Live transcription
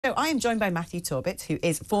So I am joined by Matthew Torbitt, who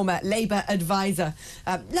is former Labour advisor.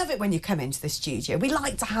 Love it when you come into the studio. We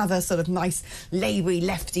like to have a sort of nice Labour-y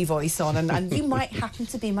lefty voice on, and you might happen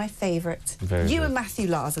to be my favourite. You and Matthew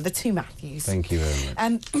Lars are the two Matthews. Thank you very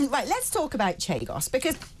much. Right, let's talk about Chagos,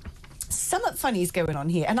 because something funny is going on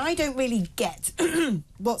here, and I don't really get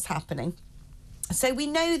what's happening. So we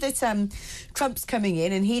know that Trump's coming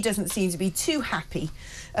in, and he doesn't seem to be too happy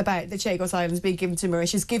about the Chagos Islands being given to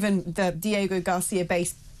Mauritius, given the Diego Garcia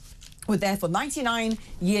base would therefore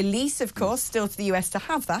 99-year lease, of course, still to the US to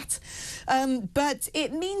have that. But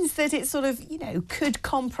it means that it sort of, you know, could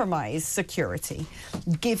compromise security,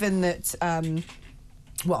 given that,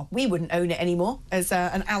 well, we wouldn't own it anymore as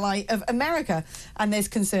an ally of America. And there's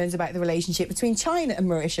concerns about the relationship between China and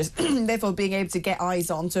Mauritius, therefore being able to get eyes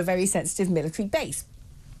on to a very sensitive military base.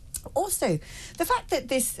 Also, the fact that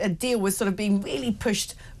this deal was sort of being really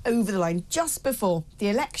pushed over the line just before the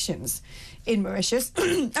elections in Mauritius,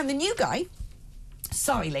 and the new guy,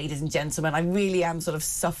 sorry, ladies and gentlemen, I really am sort of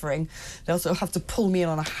suffering. They'll sort of have to pull me in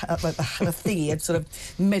on a thingy, a sort of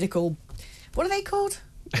medical, what are they called?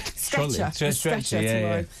 Stretcher. Stretcher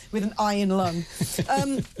tomorrow, yeah. With an iron lung.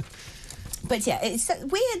 But yeah, it's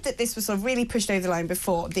weird that this was sort of really pushed over the line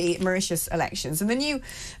before the Mauritius elections, and the new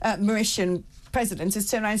Mauritian president has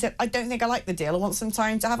turned around and said, I don't think I like the deal, I want some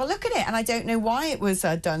time to have a look at it, and I don't know why it was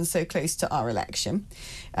done so close to our election.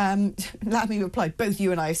 Lammy replied, both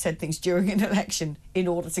you and I have said things during an election in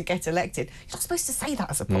order to get elected. You're not supposed to say that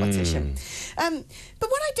as a politician. But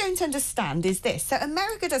what I don't understand is this, so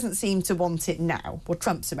America doesn't seem to want it now, or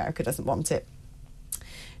Trump's America doesn't want it.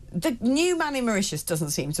 The new man in Mauritius doesn't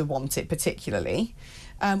seem to want it particularly,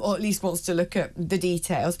 or at least wants to look at the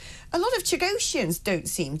details. A lot of Chagosians don't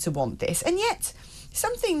seem to want this, and yet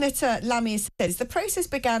something that Lammy has said is the process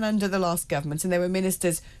began under the last government, and there were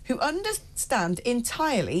ministers who understand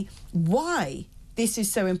entirely why this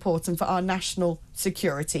is so important for our national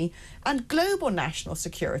security and global national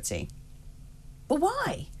security. But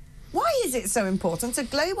why? Why is it so important to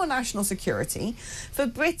global national security for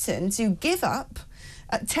Britain to give up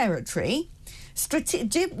territory,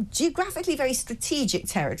 geographically very strategic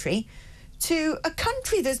territory, to a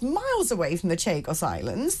country that's miles away from the Chagos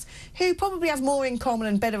Islands, who probably has more in common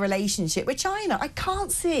and better relationship with China? I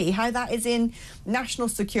can't see how that is in national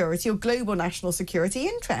security or global national security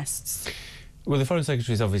interests. Well, the Foreign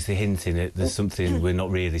Secretary is obviously hinting that there's something we're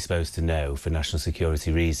not really supposed to know for national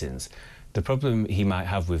security reasons. The problem he might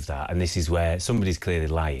have with that, and this is where somebody's clearly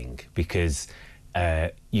lying, because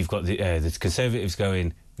you've got the Conservatives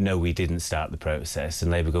going, no, we didn't start the process, and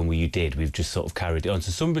Labour going, well, you did, we've just sort of carried it on.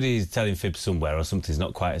 So somebody's telling fibs somewhere, or something's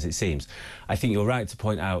not quite as it seems. I think you're right to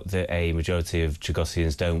point out that a majority of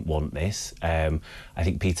Chagosians don't want this. I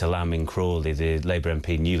think Peter Lamb in Crawley, the Labour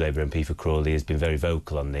MP, new Labour MP for Crawley, has been very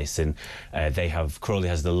vocal on this, and Crawley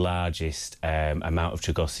has the largest amount of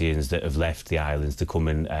Chagosians that have left the islands to come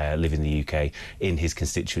and live in the UK in his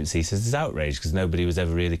constituency. He says it's outrage because nobody was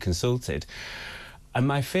ever really consulted. And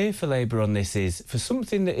my fear for Labour on this is, for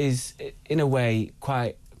something that is, in a way,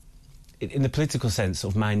 quite, in the political sense,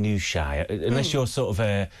 sort of minutiae, unless you're sort of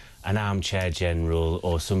an armchair general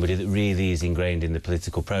or somebody that really is ingrained in the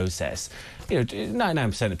political process, you know,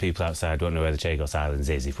 99% of people outside don't know where the Chagos Islands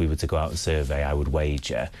is. If we were to go out and survey, I would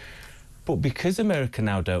wager. But because America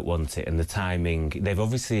now don't want it, and the timing, they've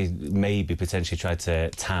obviously maybe potentially tried to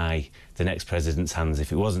tie the next president's hands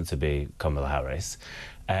if it wasn't to be Kamala Harris,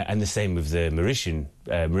 and the same with the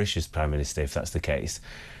Mauritius Prime Minister, if that's the case,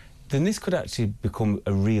 then this could actually become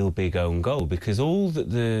a real big own goal, because all that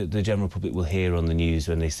the general public will hear on the news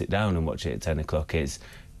when they sit down and watch it at 10 o'clock is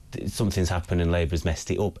something's happened and Labour's messed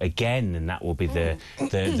it up again, and that will be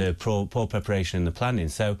the poor preparation and the planning.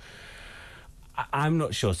 So I'm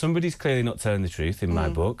not sure. Somebody's clearly not telling the truth in my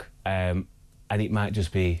book, and it might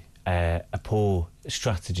just be a poor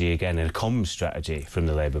strategy again, and a common strategy from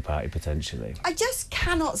the Labour Party potentially. I just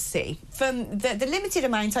cannot see, from the limited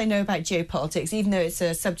amount I know about geopolitics, even though it's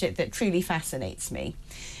a subject that truly fascinates me,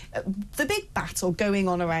 the big battle going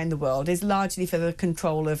on around the world is largely for the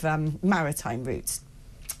control of maritime routes.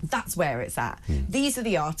 That's where it's at. These are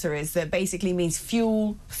the arteries that basically means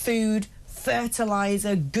fuel, food,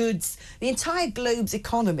 fertiliser, goods. The entire globe's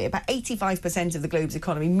economy, about 85% of the globe's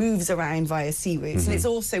economy, moves around via sea routes, and it's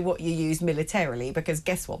also what you use militarily, because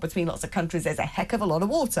guess what? Between lots of countries, there's a heck of a lot of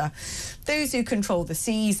water. Those who control the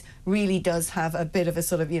seas really does have a bit of a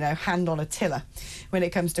sort of, you know, hand on a tiller when it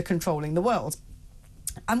comes to controlling the world.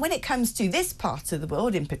 And when it comes to this part of the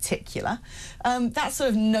world in particular, that's sort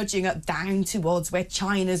of nudging up down towards where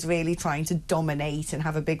China's really trying to dominate and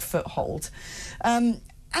have a big foothold.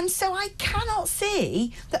 And so I cannot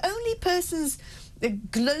see the only persons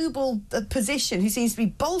global position, who seems to be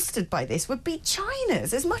bolstered by this, would be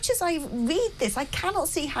China's. As much as I read this, I cannot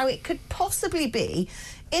see how it could possibly be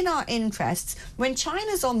in our interests when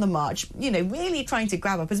China's on the march, you know, really trying to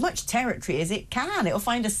grab up as much territory as it can. It'll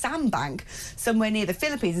find a sandbank somewhere near the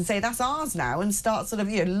Philippines and say, that's ours now, and start sort of,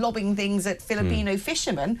 you know, lobbing things at Filipino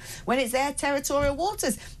fishermen when it's their territorial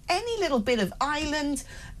waters. Any little bit of island,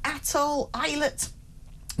 atoll, islet,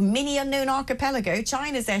 mini unknown archipelago,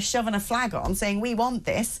 China's there shoving a flag on saying we want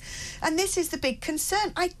this, and this is the big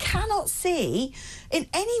concern. I cannot see in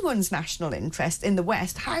anyone's national interest in the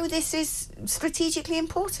West how this is strategically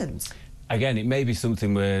important. Again, it may be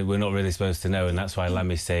something we're not really supposed to know, and that's why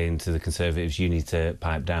Lammy's saying to the Conservatives, you need to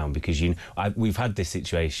pipe down, because we've had this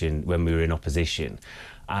situation when we were in opposition.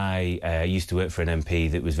 I used to work for an MP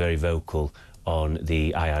that was very vocal on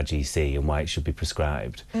the IRGC and why it should be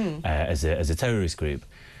proscribed as a terrorist group.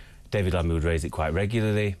 David Lammy would raise it quite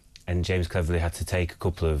regularly, and James Cleverly had to take a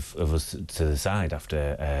couple of us to the side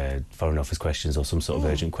after Foreign Office questions or some sort of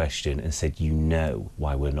urgent question and said, you know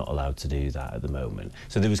why we're not allowed to do that at the moment.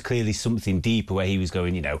 So there was clearly something deeper where he was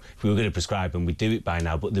going, you know, if we were going to prescribe them, we'd do it by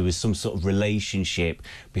now, but there was some sort of relationship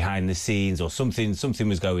behind the scenes, or something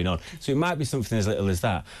was going on. So it might be something as little as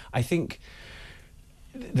that. I think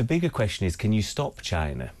the bigger question is, can you stop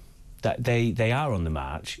China? That they are on the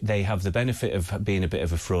march. They have the benefit of being a bit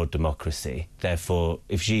of a fraud democracy. Therefore,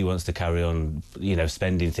 if Xi wants to carry on, you know,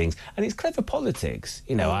 spending things, and it's clever politics.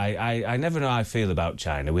 You know, I never know how I feel about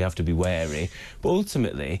China. We have to be wary. But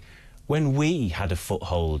ultimately, when we had a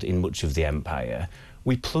foothold in much of the empire,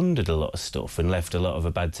 we plundered a lot of stuff and left a lot of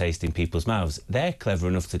a bad taste in people's mouths. They're clever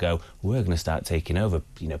enough to go, we're going to start taking over,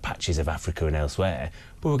 you know, patches of Africa and elsewhere,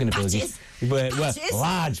 but we're going to build you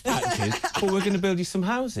large patches, but we're going to build you some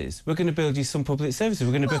houses. We're going to build you some public services.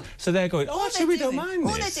 We're going to build. So they're going, oh, actually, we don't mind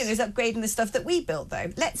this. All they're doing is upgrading the stuff that we built,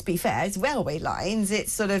 though. Let's be fair, it's railway lines,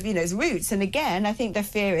 it's sort of, you know, it's routes. And again, I think the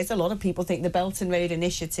fear is a lot of people think the Belt and Road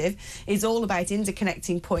Initiative is all about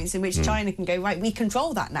interconnecting points in which China can go, right, we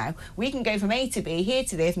control that now. We can go from A to B, here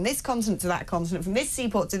to there, from this continent to that continent, from this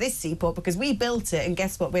seaport to this seaport, because we built it, and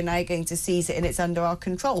guess what? We're now going to seize it, and it's under our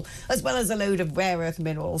control, as well as a load of rare earth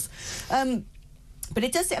minerals. But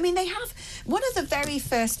it does, I mean, they have, one of the very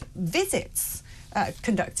first visits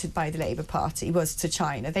conducted by the Labour Party was to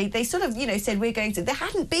China. They sort of, you know, said we're going to, there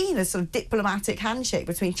hadn't been a sort of diplomatic handshake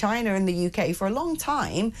between China and the UK for a long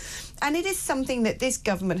time, and it is something that this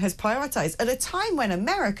government has prioritised at a time when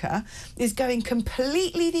America is going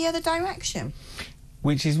completely the other direction.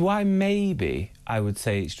 Which is why maybe I would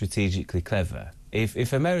say it's strategically clever.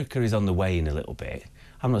 If America is on the wane a little bit,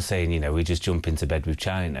 I'm not saying, you know, we just jump into bed with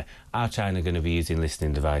China. Are China going to be using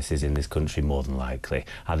listening devices in this country? More than likely.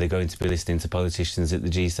 Are they going to be listening to politicians at the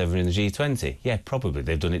G7 and the G20? Yeah, probably.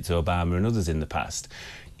 They've done it to Obama and others in the past.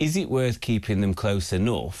 Is it worth keeping them close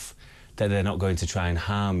enough that they're not going to try and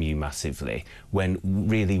harm you massively, when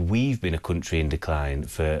really we've been a country in decline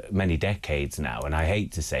for many decades now? And I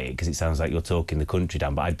hate to say it because it sounds like you're talking the country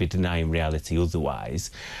down, but I'd be denying reality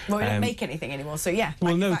otherwise. Well, we don't make anything anymore, so yeah.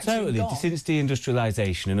 Well, no, totally. Gone. Since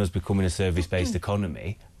deindustrialisation and us becoming a service-based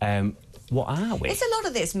economy, what are we? It's a lot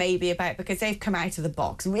of this maybe about, because they've come out of the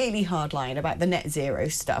box really hard line about the net zero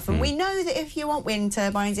stuff, and we know that if you want wind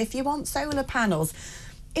turbines, if you want solar panels,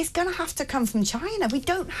 it's going to have to come from China. We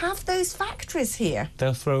don't have those factories here.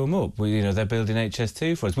 They'll throw them up. You know, they're building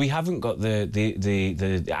HS2 for us. We haven't got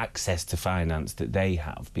the access to finance that they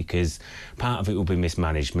have, because part of it will be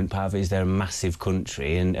mismanagement, part of it is they're a massive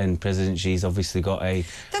country, and President Xi's obviously got an mad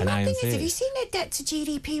thing iron is, have you seen their debt to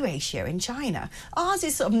GDP ratio in China? Ours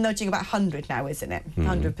is sort of nudging about 100 now, isn't it?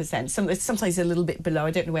 100%. Sometimes a little bit below.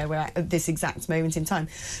 I don't know where we're at this exact moment in time.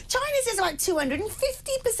 China's is like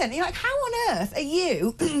 250%. You're like, how on earth are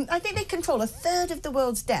you? I think they control a third of the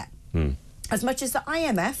world's debt. As much as the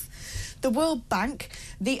IMF, the World Bank,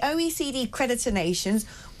 the OECD creditor nations,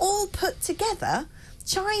 all put together,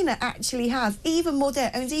 China actually has even more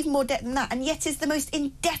debt, owns even more debt than that, and yet is the most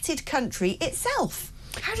indebted country itself.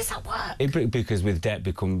 How does that work? Because with debt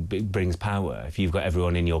it brings power. If you've got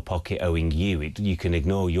everyone in your pocket owing you, you can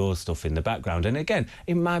ignore your stuff in the background. And again,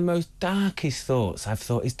 in my most darkest thoughts, I've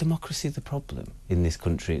thought, is democracy the problem in this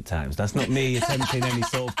country at times? That's not me attempting any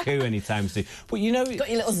sort of coup anytime soon. But you know, got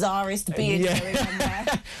your little czarist beard going on there.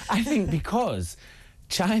 I think because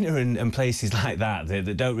China and places like that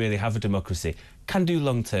don't really have a democracy can do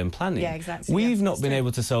long-term planning. Yeah, exactly. We've not been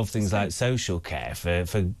able to solve things like social care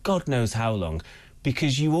for God knows how long,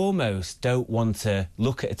 because you almost don't want to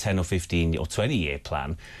look at a 10 or 15 or 20-year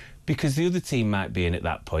plan, because the other team might be in at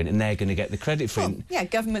that point and they're going to get the credit for it. Yeah,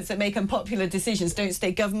 governments that make unpopular decisions don't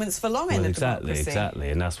stay governments for long in a democracy.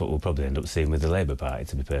 Exactly, and that's what we'll probably end up seeing with the Labour Party,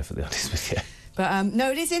 to be perfectly honest with you. But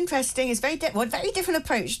no, it is interesting. It's very different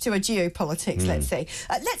approach to a geopolitics, let's say.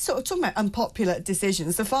 Let's sort of talk about unpopular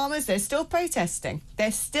decisions. The farmers, they're still protesting.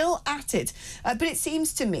 They're still at it. But it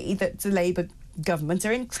seems to me that the Labour government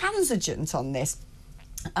are intransigent on this.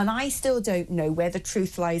 And I still don't know where the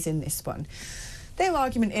truth lies in this one. Their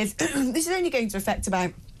argument is this is only going to affect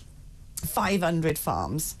about 500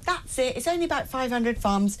 farms. That's it. It's only about 500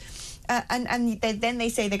 farms. Then they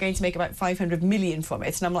say they're going to make about 500 million from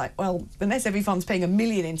it. And I'm like, well, unless every farm's paying $1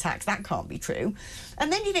 million in tax, that can't be true.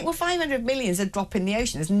 And then you think, well, 500 million is a drop in the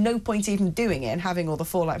ocean. There's no point even doing it and having all the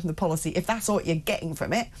fallout from the policy. If that's what you're getting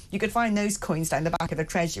from it, you could find those coins down the back of the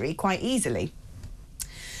Treasury quite easily.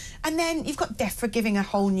 And then you've got DEFRA giving a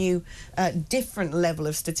whole new, different level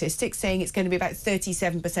of statistics, saying it's going to be about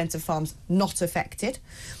 37% of farms not affected.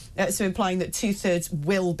 So implying that 2/3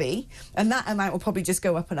 will be, and that amount will probably just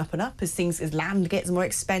go up and up and up as land gets more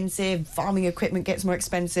expensive, farming equipment gets more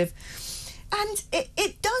expensive, and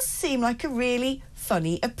it does seem like a really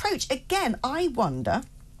funny approach. Again, I wonder,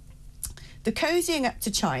 the cozying up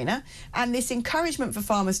to China and this encouragement for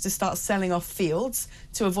farmers to start selling off fields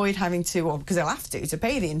to avoid having to, or because they'll have to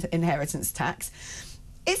pay the inheritance tax.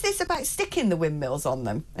 Is this about sticking the windmills on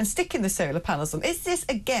them and sticking the solar panels on them? Is this,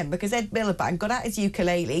 again, because Ed Miliband got out his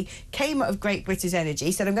ukulele, came out of Great British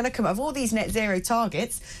Energy, said, I'm going to come up with all these net zero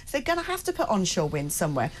targets, so they're going to have to put onshore wind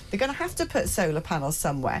somewhere. They're going to have to put solar panels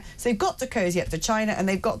somewhere. So they've got to cosy up to China and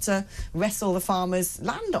they've got to wrestle the farmers'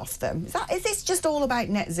 land off them. Is this just all about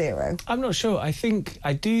net zero? I'm not sure. I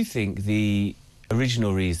do think the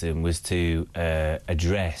original reason was to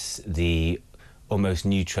address the almost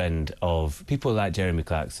new trend of people like Jeremy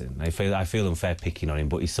Clarkson. I feel unfair picking on him,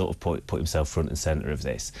 but he sort of put himself front and centre of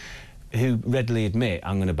this, who readily admit,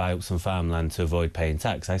 I'm going to buy up some farmland to avoid paying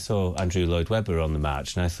tax. I saw Andrew Lloyd Webber on the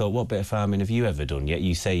march and I thought, what bit of farming have you ever done? Yet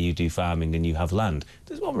you say you do farming and you have land.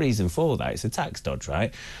 There's one reason for that. It's a tax dodge,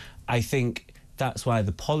 right? I think that's why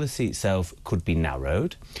the policy itself could be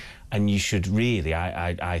narrowed. And you should really,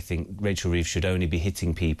 I think Rachel Reeves should only be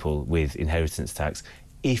hitting people with inheritance tax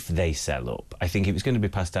if they sell up. I think if it's going to be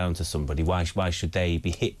passed down to somebody, why should they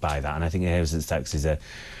be hit by that? And I think inheritance tax is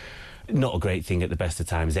not a great thing at the best of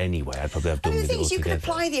times anyway. I'd probably have done with it altogether. You could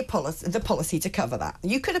apply the policy to cover that.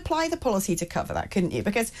 You could apply the policy to cover that, couldn't you?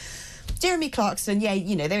 Because Jeremy Clarkson,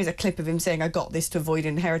 there is a clip of him saying, I got this to avoid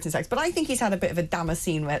inheritance tax, but I think he's had a bit of a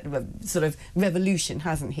Damascene sort of revolution,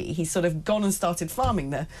 hasn't he? He's sort of gone and started farming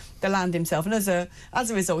the land himself, and as a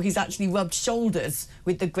result, he's actually rubbed shoulders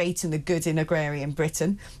with the great and the good in agrarian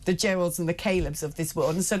Britain, the Geralds and the Calebs of this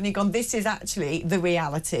world, and suddenly gone, this is actually the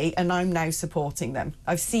reality, and I'm now supporting them.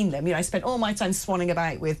 I've seen them. I spent all my time swanning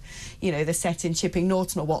about with, the set in Chipping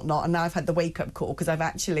Norton or whatnot, and now I've had the wake-up call because I've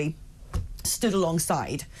actually stood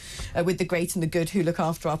alongside with the great and the good who look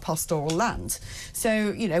after our pastoral land.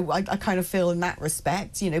 So, I kind of feel in that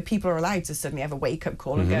respect, people are allowed to suddenly have a wake-up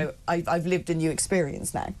call and go, I've lived a new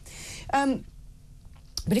experience now.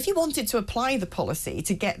 But if you wanted to apply the policy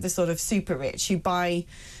to get the sort of super rich who buy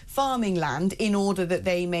farming land in order that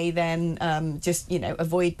they may then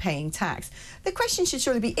avoid paying tax, the question should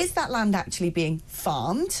surely be, is that land actually being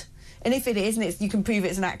farmed? And if it is, and you can prove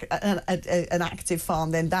it's an active farm,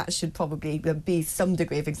 then that should probably be some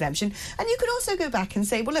degree of exemption. And you could also go back and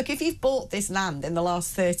say, well, look, if you've bought this land in the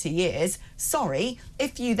last 30 years, sorry,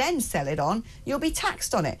 if you then sell it on, you'll be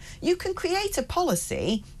taxed on it. You can create a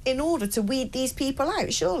policy in order to weed these people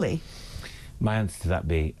out, surely. My answer to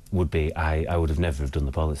that would be I would have never have done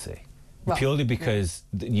the policy. Right. Purely because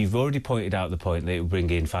you've already pointed out the point that it would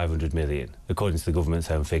bring in 500 million, according to the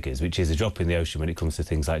government's own figures, which is a drop in the ocean when it comes to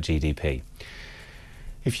things like GDP.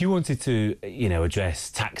 If you wanted to,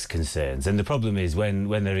 address tax concerns, and the problem is when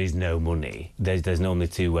there is no money, there's normally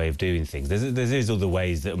two ways of doing things. There's other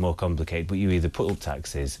ways that are more complicated, but you either put up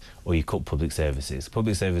taxes or you cut public services.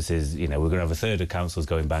 Public services, we're going to have a third of councils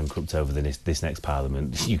going bankrupt over this next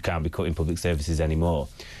parliament. You can't be cutting public services anymore.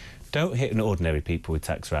 Don't hit an ordinary people with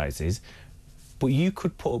tax rises, but you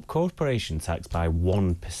could put up corporation tax by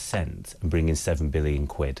 1% and bring in 7 billion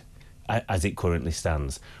quid, as it currently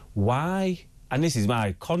stands. Why? And this is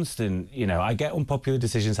my constant, I get unpopular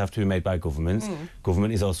decisions have to be made by governments.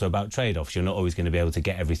 Government is also about trade-offs. You're not always going to be able to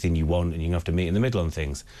get everything you want and you're going to have to meet in the middle on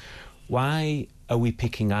things. Why are we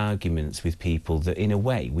picking arguments with people that, in a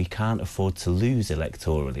way, we can't afford to lose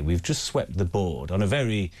electorally? We've just swept the board on a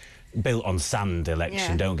very built on sand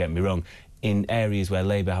election, don't get me wrong, in areas where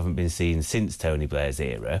Labour haven't been seen since Tony Blair's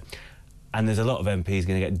era. And there's a lot of MPs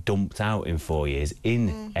going to get dumped out in 4 years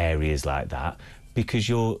in areas like that because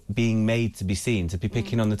you're being made to be seen to be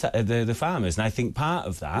picking on the farmers. And I think part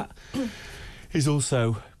of that is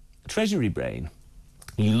also Treasury brain.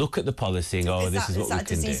 You look at the policy and go, this is what we can do. Is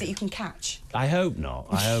that a disease that you can catch? I hope not.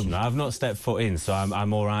 I hope not. I've not stepped foot in, so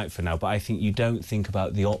I'm all right for now. But I think you don't think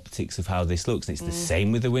about the optics of how this looks. And it's the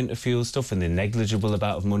same with the winter fuel stuff and the negligible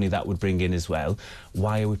amount of money that would bring in as well.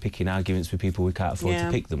 Why are we picking arguments with people we can't afford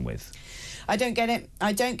to pick them with? I don't get it.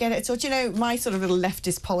 I don't get it at all. Do you know, my sort of little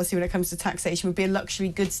leftist policy when it comes to taxation would be a luxury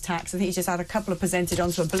goods tax. I think you just had a couple of percentage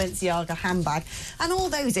onto a Balenciaga handbag. And all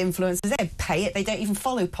those influencers, they pay it. They don't even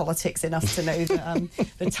follow politics enough to know that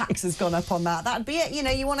the tax has gone up on that. That'd be it. You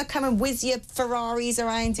know, you want to come and whiz your Ferraris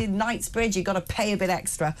around in Knightsbridge, you've got to pay a bit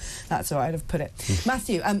extra. That's how I'd have put it.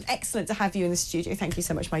 Matthew, excellent to have you in the studio. Thank you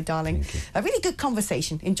so much, my darling. Thank you. A really good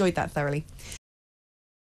conversation. Enjoyed that thoroughly.